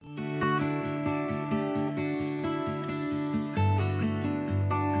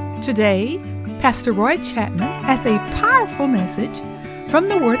Today, Pastor Roy Chapman has a powerful message from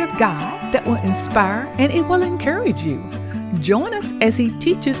the Word of God that will inspire and it will encourage you. Join us as he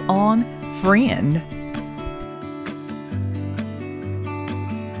teaches on friend.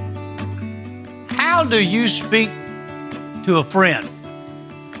 How do you speak to a friend?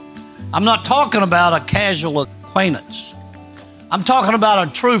 I'm not talking about a casual acquaintance. I'm talking about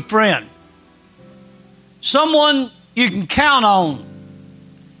a true friend. Someone you can count on.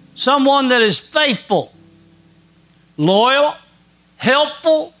 Someone that is faithful, loyal,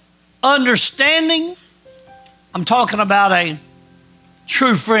 helpful, understanding. I'm talking about a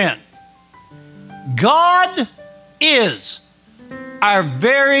true friend. God is our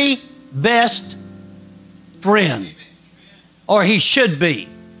very best friend, or he should be.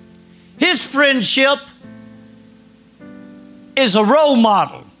 His friendship is a role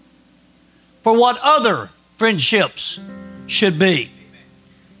model for what other friendships should be.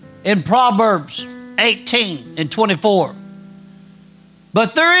 In Proverbs 18 and 24,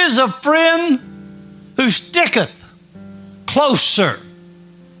 but there is a friend who sticketh closer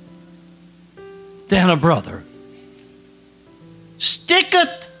than a brother.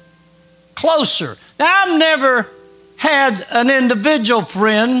 Sticketh closer. Now, I've never had an individual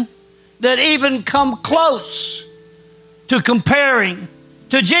friend that even come close to comparing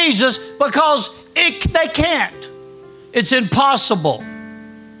to Jesus because they can't. It's impossible.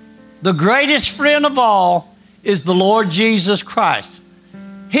 The greatest friend of all is the Lord Jesus Christ.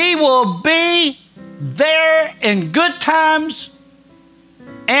 He will be there in good times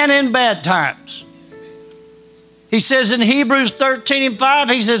and in bad times. He says in Hebrews 13 and 5,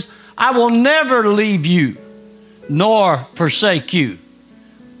 he says, I will never leave you nor forsake you.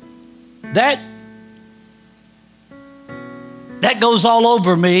 That goes all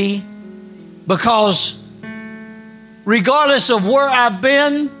over me because regardless of where I've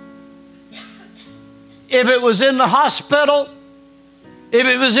been, if it was in the hospital, if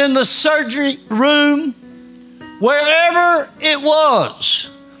it was in the surgery room, wherever it was,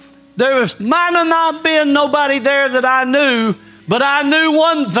 might have not been nobody there that I knew, but I knew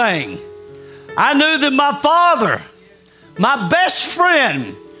one thing. I knew that my Father, my best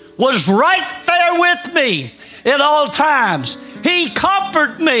friend, was right there with me at all times. He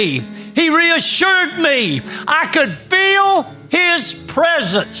comforted me. He reassured me. I could feel his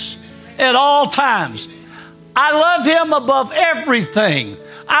presence at all times. I love him above everything.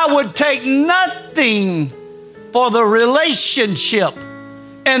 I would take nothing for the relationship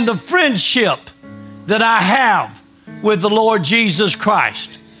and the friendship that I have with the Lord Jesus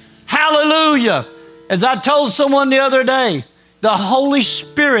Christ. Hallelujah. As I told someone the other day, the Holy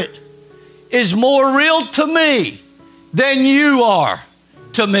Spirit is more real to me than you are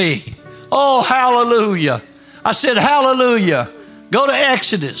to me. Oh, hallelujah. I said, hallelujah. Go to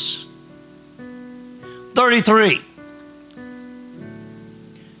Exodus 33.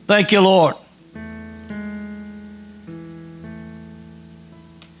 Thank you, Lord.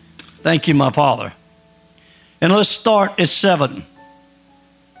 Thank you, my Father. And let's start at 7.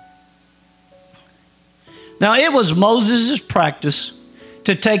 Now, it was Moses' practice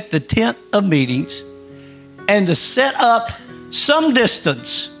to take the tent of meetings and to set up some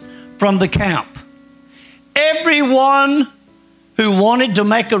distance from the camp. Everyone who wanted to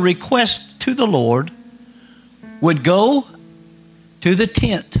make a request to the Lord would go to the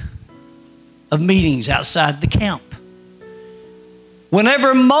tent of meetings outside the camp.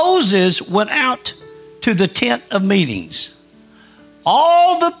 Whenever Moses went out to the tent of meetings,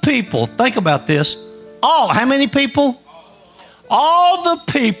 all the people, think about this, how many people? All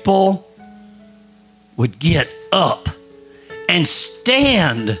the people would get up and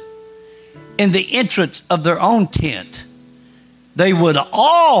stand in the entrance of their own tent. They would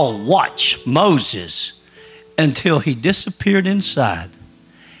all watch Moses until he disappeared inside.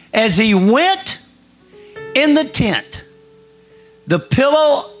 As he went in the tent, the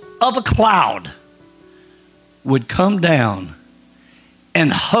pillow of a cloud would come down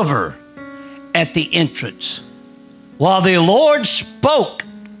and hover at the entrance. While the Lord spoke,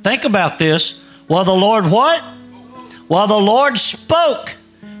 think about this, while the Lord what? While the Lord spoke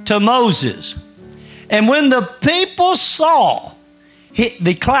to Moses. And when the people saw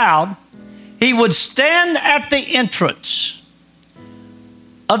the cloud, he would stand at the entrance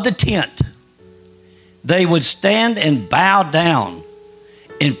of the tent. They would stand and bow down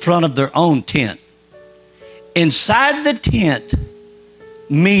in front of their own tent. Inside the tent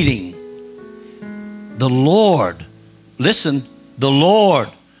meeting, the Lord, listen, the Lord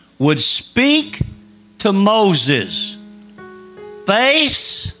would speak to Moses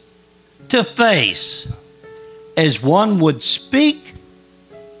face to face as one would speak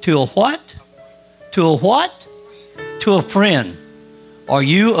to a what? To a what? To a friend. Are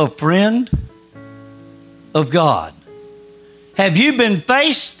you a friend of God? Have you been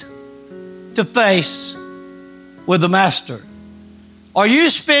face to face with the Master? Are you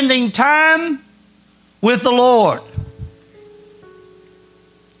spending time with the Lord?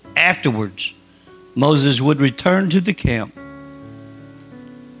 Afterwards, Moses would return to the camp.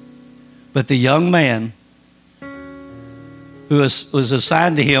 But the young man who was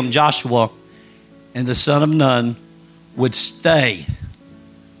assigned to him, Joshua, and the son of Nun, would stay.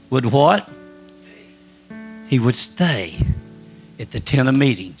 Would what? He would stay at the tent of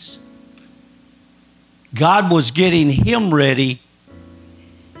meetings. God was getting him ready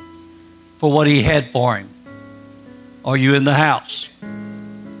for what he had for him. Are you in the house?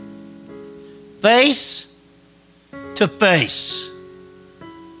 Face to face.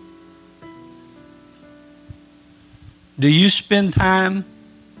 Do you spend time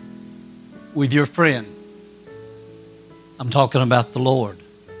with your friend? I'm talking about the Lord.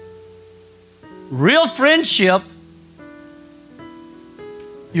 Real friendship,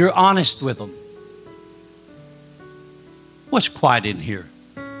 you're honest with them. What's quiet in here?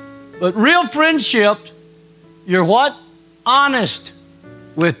 But real friendship, you're what? Honest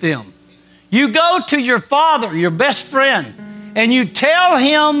with them. You go to your father, your best friend, and you tell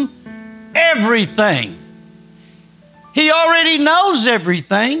him everything. He already knows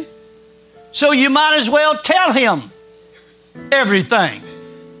everything, so you might as well tell him everything.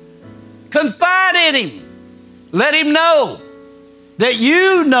 Confide in him. Let him know that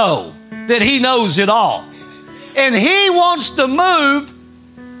you know that he knows it all. And he wants to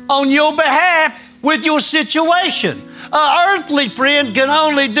move on your behalf with your situation. An earthly friend can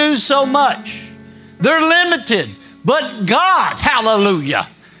only do so much. They're limited. But God, hallelujah,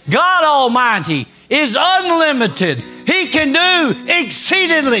 God Almighty is unlimited. He can do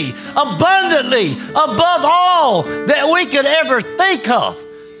exceedingly, abundantly, above all that we could ever think of.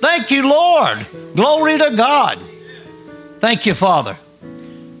 Thank you, Lord. Glory to God. Thank you, Father.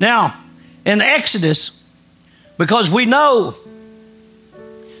 Now, in Exodus, because we know,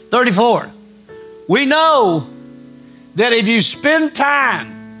 34, we know that if you spend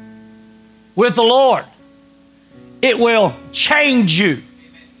time with the Lord, it will change you.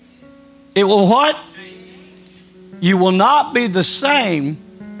 It will what? You will not be the same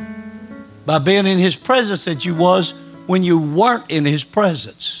by being in His presence that you was when you weren't in His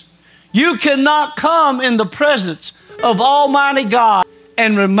presence. You cannot come in the presence of Almighty God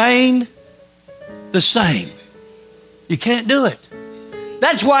and remain the same. You can't do it.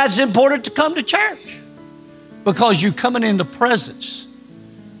 That's why it's important to come to church, because you're coming in the presence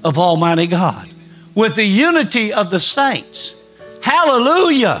of Almighty God with the unity of the saints.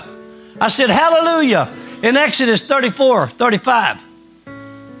 Hallelujah. I said hallelujah. In Exodus 34, 35.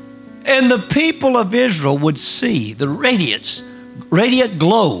 And the people of Israel would see the radiant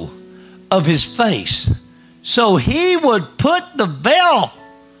glow of His face. So He would put the veil.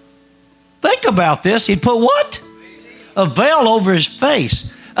 Think about this. He'd put what? A veil over His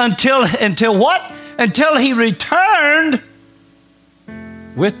face until what? Until He returned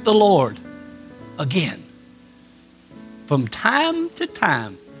with the Lord again. From time to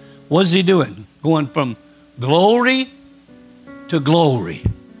time, what's He doing? Going from glory to glory.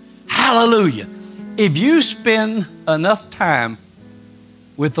 Hallelujah. If you spend enough time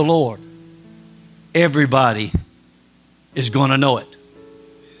with the Lord, everybody is going to know it.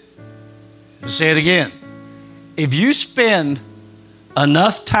 I'll say it again. If you spend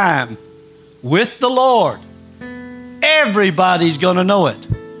enough time with the Lord, everybody's going to know it.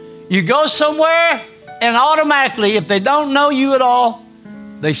 You go somewhere and automatically, if they don't know you at all,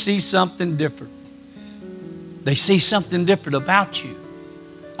 they see something different. They see something different about you.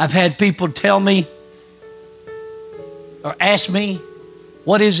 I've had people tell me or ask me,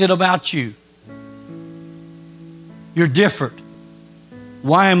 what is it about you? You're different.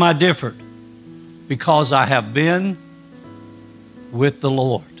 Why am I different? Because I have been with the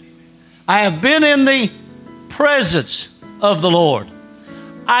Lord. I have been in the presence of the Lord.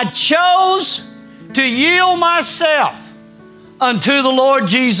 I chose to yield myself unto the Lord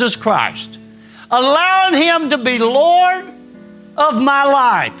Jesus Christ, allowing Him to be Lord of my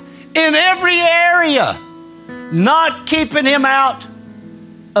life in every area, not keeping Him out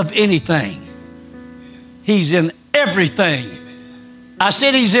of anything. He's in everything. I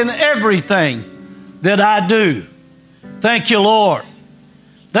said He's in everything that I do. Thank you, Lord.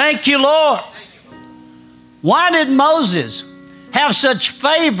 Thank you, Lord. Why did Moses have such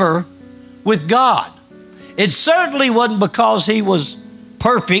favor with God? It certainly wasn't because he was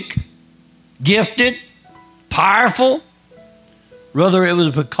perfect, gifted, powerful. Rather, it was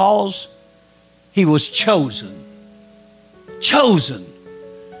because he was chosen. Chosen.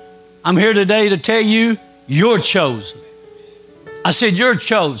 I'm here today to tell you, you're chosen. I said, you're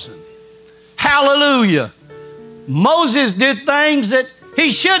chosen. Hallelujah. Moses did things that he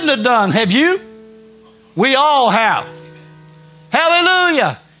shouldn't have done. Have you? We all have.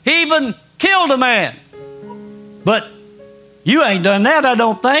 Hallelujah. He even killed a man. But you ain't done that, I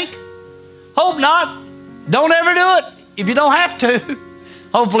don't think. Hope not. Don't ever do it if you don't have to.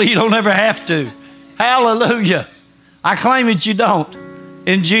 Hopefully you don't ever have to. Hallelujah. I claim that you don't,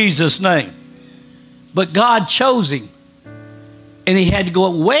 in Jesus' name. But God chose him, and he had to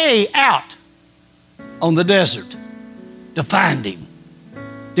go way out on the desert to find him,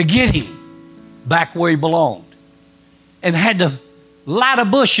 to get him back where he belonged, and had to light a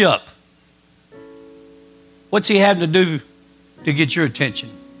bush up. What's he having to do to get your attention?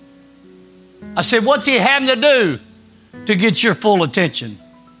 I said, what's he having to do to get your full attention?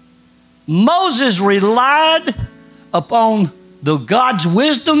 Moses relied upon the God's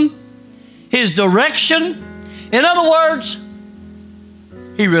wisdom, his direction. In other words,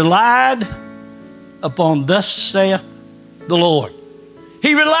 he relied upon thus saith the Lord.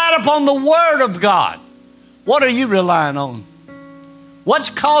 He relied upon the word of God. What are you relying on? What's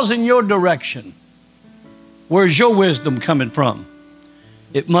causing your direction? Where's your wisdom coming from?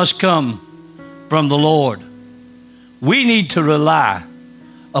 It must come from the Lord. We need to rely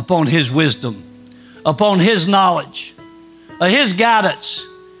upon his wisdom, upon his knowledge, his guidance,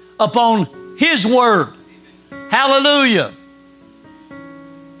 upon his word. Hallelujah.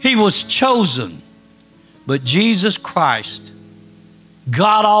 He was chosen, but Jesus Christ,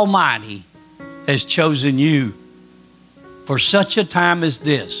 God Almighty, has chosen you for such a time as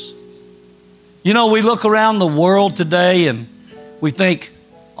this. You know, we look around the world today and we think,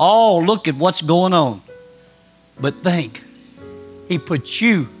 oh, look at what's going on. But think, he put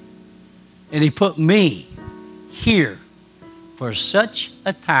you and he put me here for such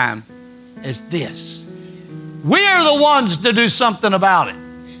a time as this. We're the ones to do something about it.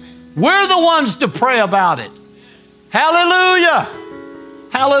 We're the ones to pray about it. Hallelujah.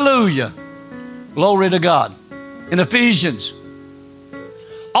 Hallelujah. Glory to God. In Ephesians,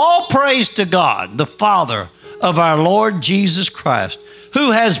 all praise to God, the Father of our Lord Jesus Christ,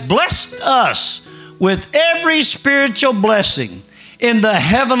 who has blessed us with every spiritual blessing in the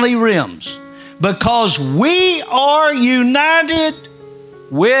heavenly realms, because we are united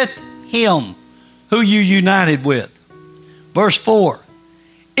with him. Who you united with? Verse 4.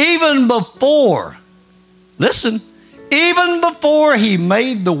 Even before he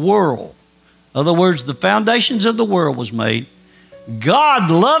made the world, in other words, the foundations of the world was made,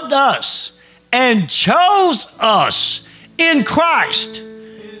 God loved us and chose us in Christ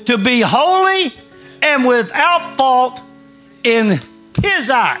to be holy and without fault in his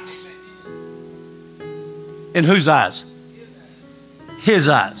eyes. In whose eyes? His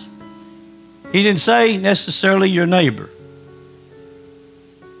eyes. He didn't say necessarily your neighbor.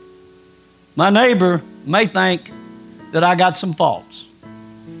 My neighbor may think that I got some faults,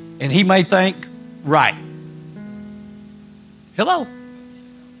 and he may think, right. Hello?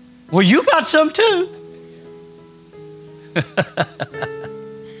 Well, you got some too.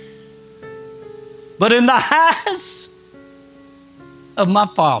 But in the eyes of my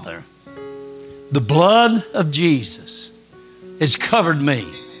Father, the blood of Jesus has covered me.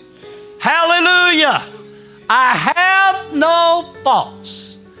 Hallelujah. I have no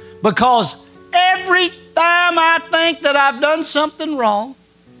faults, because every time I think that I've done something wrong,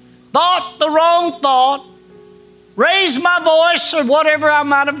 thought the wrong thought, raised my voice or whatever I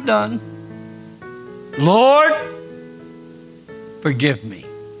might have done, Lord, forgive me.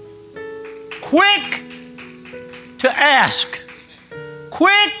 Quick to ask.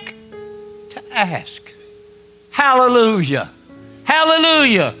 Quick to ask. Hallelujah.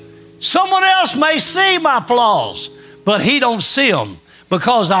 Hallelujah. Someone else may see my flaws, but he don't see them,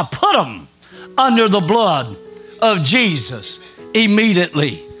 because I put them under the blood of Jesus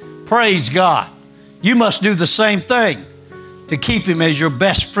immediately. Praise God. You must do the same thing to keep him as your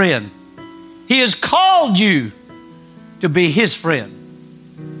best friend. He has called you to be his friend.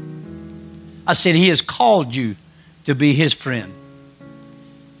 I said he has called you to be his friend.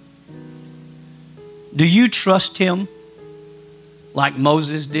 Do you trust him like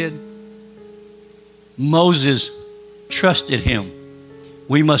Moses did? Moses trusted him.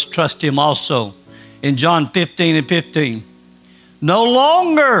 We must trust him also. In John 15:15, no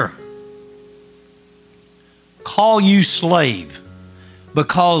longer call you slave,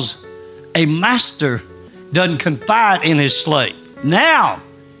 because a master doesn't confide in his slave. Now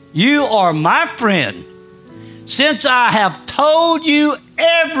you are my friend, since I have told you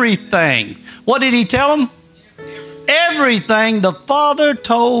everything. What did he tell them? Everything the Father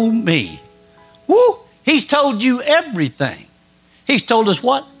told me. Woo! He's told you everything. He's told us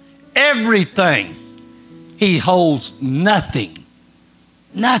what? Everything. He holds nothing.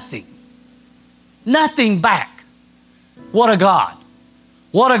 Nothing. Nothing back. What a God.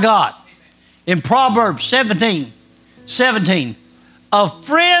 What a God. In Proverbs 17, a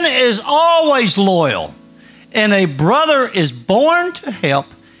friend is always loyal, and a brother is born to help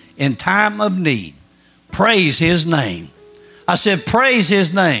in time of need. Praise his name. I said, praise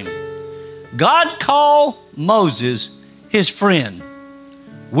his name. God called Moses his friend.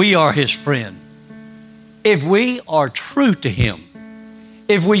 We are his friend. If we are true to him,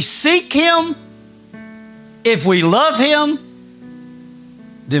 if we seek him, if we love him,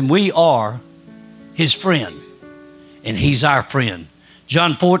 then we are his friend. And he's our friend.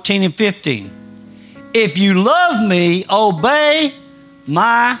 John 14:15. If you love me, obey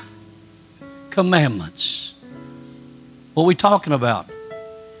my commandments. What are we talking about?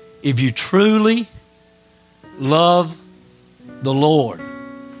 If you truly love the Lord,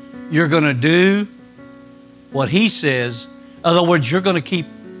 you're going to do what he says. In other words, you're going to keep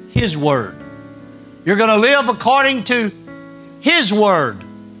his word. You're going to live according to his word.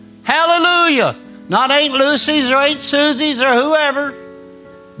 Hallelujah. Not Aunt Lucy's or Aunt Susie's or whoever,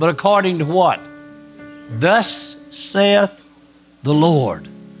 but according to what? Thus saith the Lord.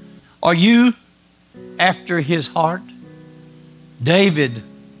 Are you after his heart? David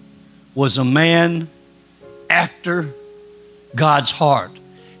was a man after God's heart.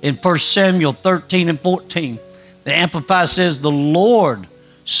 In 1 Samuel 13:14, the Amplified says, the Lord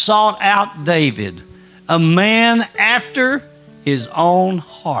sought out David, a man after his own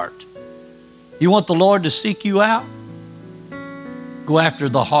heart. You want the Lord to seek you out? Go after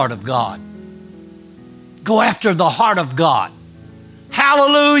the heart of God. Go after the heart of God.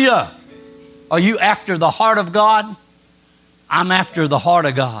 Hallelujah. Are you after the heart of God? I'm after the heart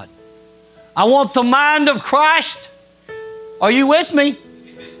of God. I want the mind of Christ. Are you with me?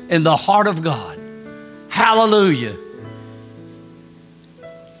 In the heart of God. Hallelujah.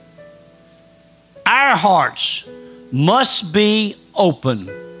 Our hearts must be open.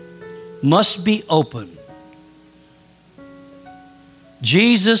 Must be open.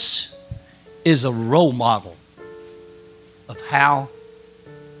 Jesus is a role model of how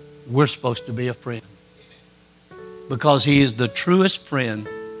we're supposed to be a friend. Because he is the truest friend.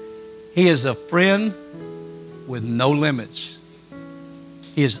 He is a friend with no limits.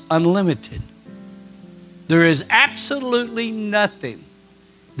 He is unlimited. There is absolutely nothing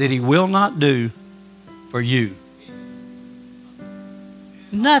that he will not do for you.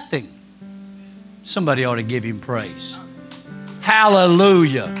 Nothing. Somebody ought to give him praise.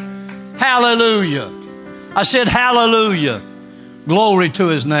 Hallelujah. Hallelujah. I said hallelujah. Glory to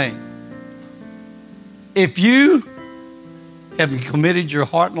his name. If you have committed your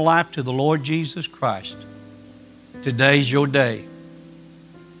heart and life to the Lord Jesus Christ, today's your day.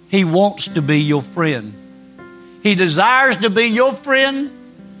 He wants to be your friend. He desires to be your friend,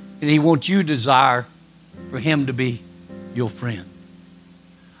 and he wants you to desire for him to be your friend.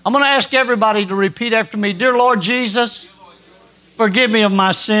 I'm going to ask everybody to repeat after me. Dear Lord Jesus, forgive me of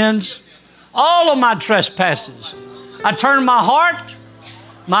my sins, all of my trespasses. I turn my heart,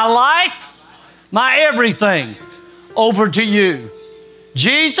 my life, my everything over to you.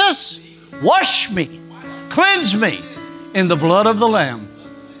 Jesus, wash me, cleanse me in the blood of the Lamb.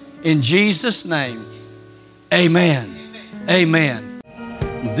 In Jesus' name, amen. Amen.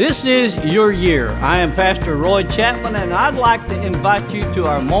 This is your year. I am Pastor Roy Chapman, and I'd like to invite you to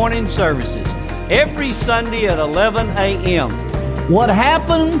our morning services every Sunday at 11 a.m. What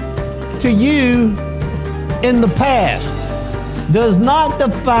happened to you in the past does not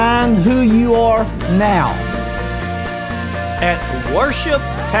define who you are now. At Worship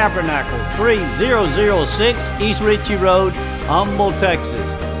Tabernacle, 3006 East Ritchie Road, Humble, Texas.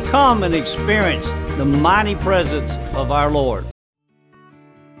 Come and experience the mighty presence of our Lord.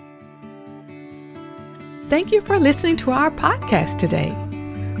 Thank you for listening to our podcast today.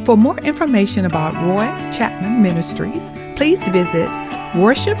 For more information about Roy Chapman Ministries, please visit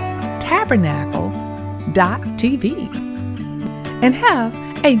worshiptabernacle.tv and have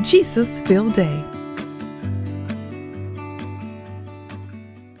a Jesus-filled day.